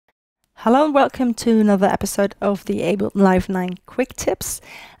Hello and welcome to another episode of the Ableton Live 9 Quick Tips.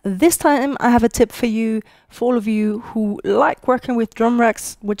 This time I have a tip for you, for all of you who like working with drum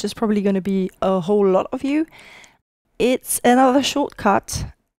racks, which is probably going to be a whole lot of you. It's another shortcut,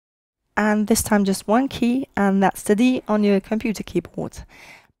 and this time just one key, and that's the D on your computer keyboard.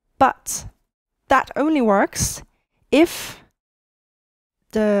 But that only works if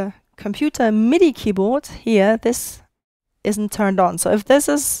the computer MIDI keyboard here, this isn't turned on. So if this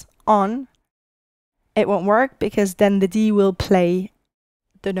is on, it won't work because then the D will play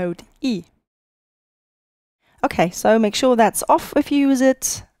the note E. Okay, so make sure that's off if you use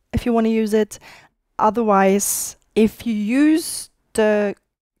it, if you want to use it. Otherwise, if you use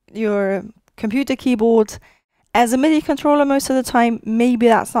your computer keyboard as a MIDI controller most of the time, maybe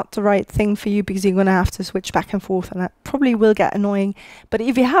that's not the right thing for you because you're going to have to switch back and forth, and that probably will get annoying. But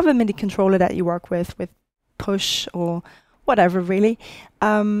if you have a MIDI controller that you work with push or whatever really,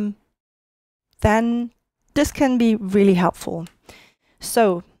 then this can be really helpful.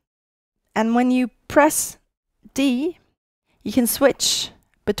 So, and when you press D, you can switch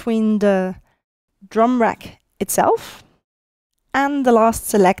between the drum rack itself and the last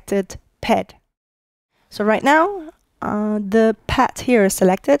selected pad. So right now, the pad here is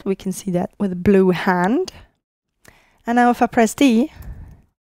selected. We can see that with a blue hand. And now if I press D,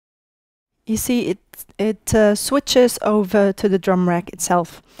 you see it switches over to the drum rack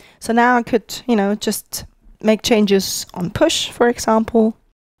itself. So now I could, just make changes on push, for example,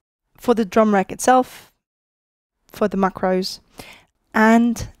 for the drum rack itself, for the macros,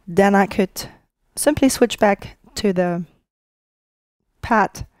 and then I could simply switch back to the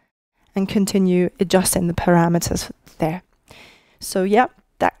pad and continue adjusting the parameters there. So yeah,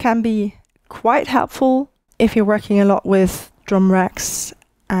 that can be quite helpful if you're working a lot with drum racks.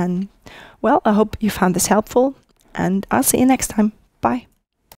 And well, I hope you found this helpful, and I'll see you next time. Bye.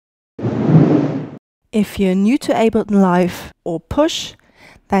 If you're new to Ableton Live or Push,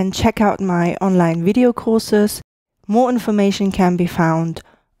 then check out my online video courses. More information can be found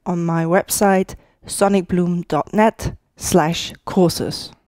on my website sonicbloom.net/courses.